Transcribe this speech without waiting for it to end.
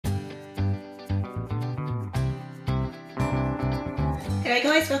Hello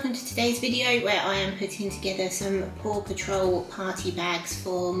guys, welcome to today's video where I am putting together some Paw Patrol party bags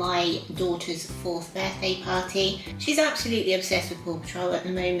for my daughter's 4th birthday party. She's absolutely obsessed with Paw Patrol at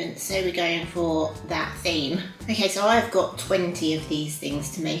the moment, so we're going for that theme. Okay, so I've got 20 of these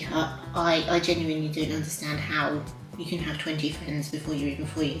things to make up. I genuinely don't understand how you can have 20 friends before you're even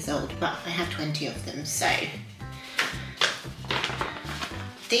 4 years old, but I have 20 of them. So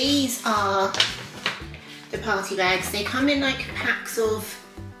these are the party bags. They come in like packs of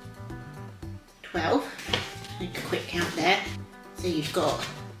 12. Make a quick count there. So you've got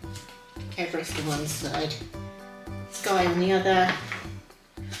Everest on one side, Sky on the other,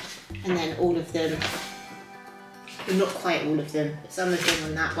 and then all of them, well, not quite all of them, but some of them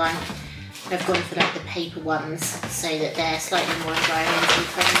on that one. I've gone for like the paper ones so that they're slightly more environmentally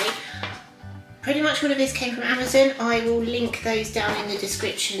friendly. Pretty much all of this came from Amazon. I will link those down in the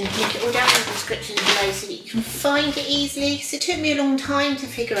description, link it all down in the description below so that you can find it easily. So it took me a long time to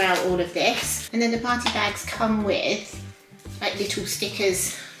figure out all of this. And then the party bags come with like little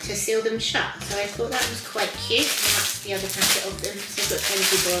stickers to seal them shut. So I thought that was quite cute. And that's the other packet of them. So I've got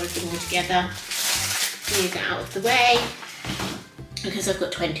plenty more of them all together. Move that out of the way. Because I've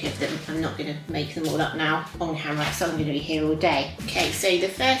got 20 of them, I'm not going to make them all up now on camera, so I'm going to be here all day. Okay, so the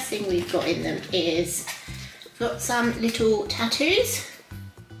first thing we've got in them is, we've got some little tattoos,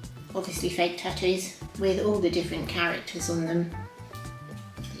 obviously fake tattoos, with all the different characters on them.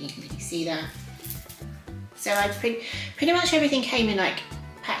 You can really see that. So I've pretty much everything came in like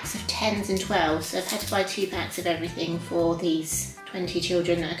packs of 10s and 12s, so I've had to buy 2 packs of everything for these 20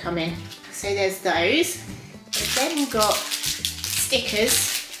 children that are coming. So there's those. I've then got stickers.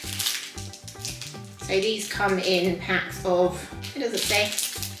 So these come in packs of, it doesn't say,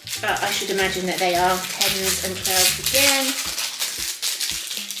 but I should imagine that they are 10s and 12s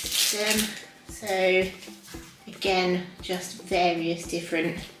again. So again, just various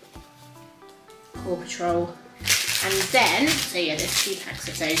different Paw Patrol. And then, so yeah, there's 2 packs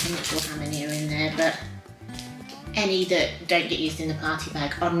of those. I'm not sure how many are in there, but any that don't get used in the party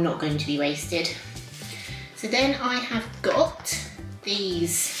bag are not going to be wasted. So then I have got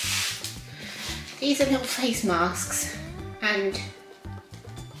these are little face masks, and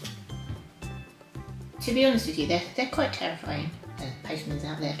to be honest with you, they're quite terrifying. The postman's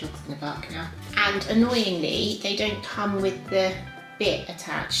out there, dogs in the bark now. And annoyingly, they don't come with the bit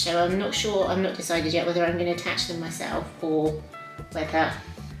attached, so I'm not sure, I'm not decided yet whether I'm going to attach them myself or whether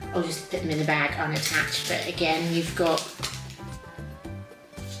I'll just put them in the bag unattached. But again, you've got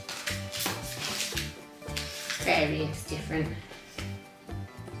various different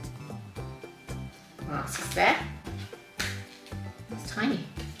masks there. It's tiny,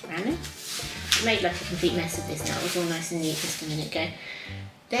 random. I made like a complete mess of this now. It was all nice and neat just a minute ago.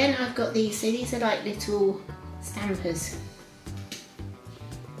 Then I've got these, so these are like little stampers.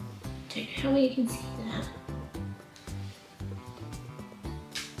 Don't know how well you can see that.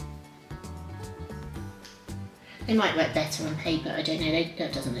 They might work better on paper, I don't know,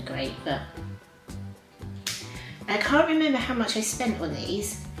 that doesn't look great, but I can't remember how much I spent on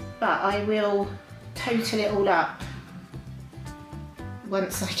these, but I will total it all up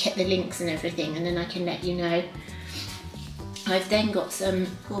once I get the links and everything, and then I can let you know. I've then got some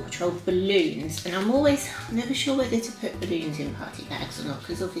Paw Patrol balloons, and I'm never sure whether to put balloons in party bags or not,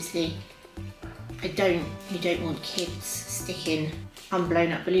 because obviously you don't want kids sticking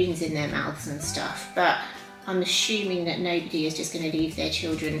unblown up balloons in their mouths and stuff, but I'm assuming that nobody is just going to leave their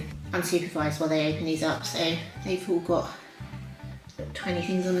children unsupervised while they open these up, so they've all got 20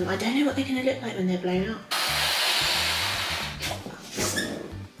 things on them. I don't know what they're going to look like when they're blown up.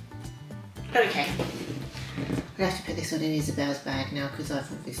 Okay, I'll have to put this one in Isabelle's bag now because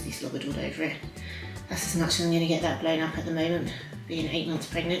I've obviously slobbered all over it. That's as much as I'm going to get that blown up at the moment, being 8 months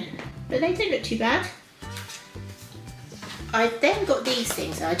pregnant. But they don't look too bad. I've then got these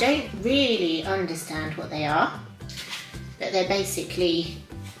things. I don't really understand what they are, but they're basically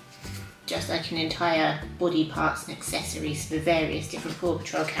just like an entire body parts and accessories for various different Paw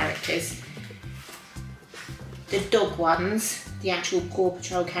Patrol characters. The dog ones, the actual Paw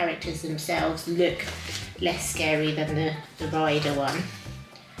Patrol characters themselves, look less scary than the rider one,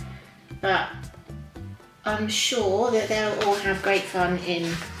 but I'm sure that they'll all have great fun in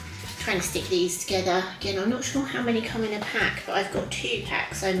trying to stick these together. Again, I'm not sure how many come in a pack, but I've got 2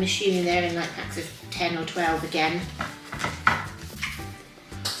 packs. I'm assuming they're in like packs of 10 or 12 again.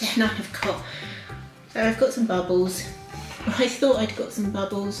 Then I've got some bubbles. I thought I'd got some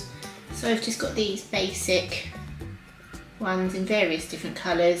bubbles, so I've just got these basic ones in various different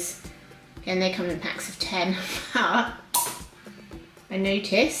colours. Again, they come in packs of 10. But I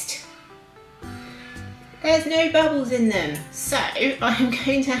noticed there's no bubbles in them. So I'm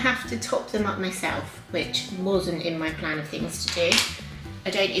going to have to top them up myself, which wasn't in my plan of things to do. I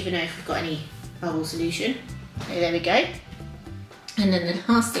don't even know if we've got any bubble solution. So there we go. And then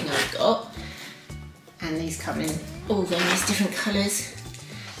the last thing I've got, and these come in all various different colours.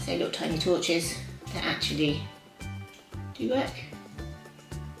 So little tiny torches that actually do work.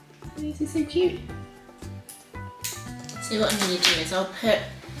 These are so cute. So what I'm going to do is I'll put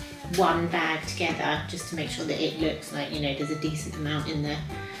one bag together just to make sure that it looks like, you know, there's a decent amount in there.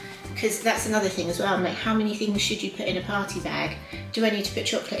 Because that's another thing as well, I'm like, how many things should you put in a party bag? Do I need to put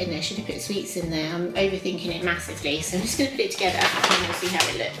chocolate in there? Should I put sweets in there? I'm overthinking it massively, so I'm just going to put it together and we'll see how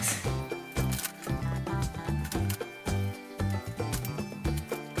it looks.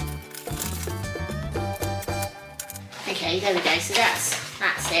 Okay, there we go, so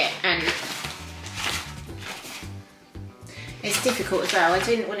that's it. And it's difficult as well. I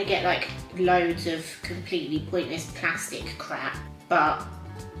didn't want to get like loads of completely pointless plastic crap, but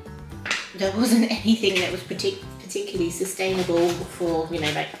there wasn't anything that was particularly sustainable for, you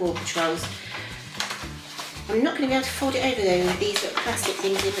know, like Paw Patrols. I'm not going to be able to fold it over though with these little plastic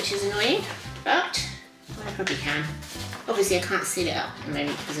things in, which is annoying, but I probably can. Obviously I can't seal it up at the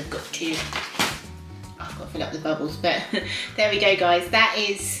moment because I've got to fill up the bubbles, but there we go guys, that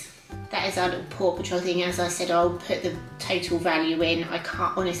is our little Paw Patrol thing. As I said, I'll put the total value in. I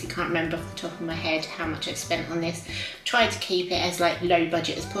honestly can't remember off the top of my head how much I've spent on this. Tried to keep it as like low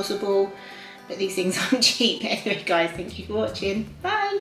budget as possible, but these things aren't cheap. Anyway guys, thank you for watching, bye.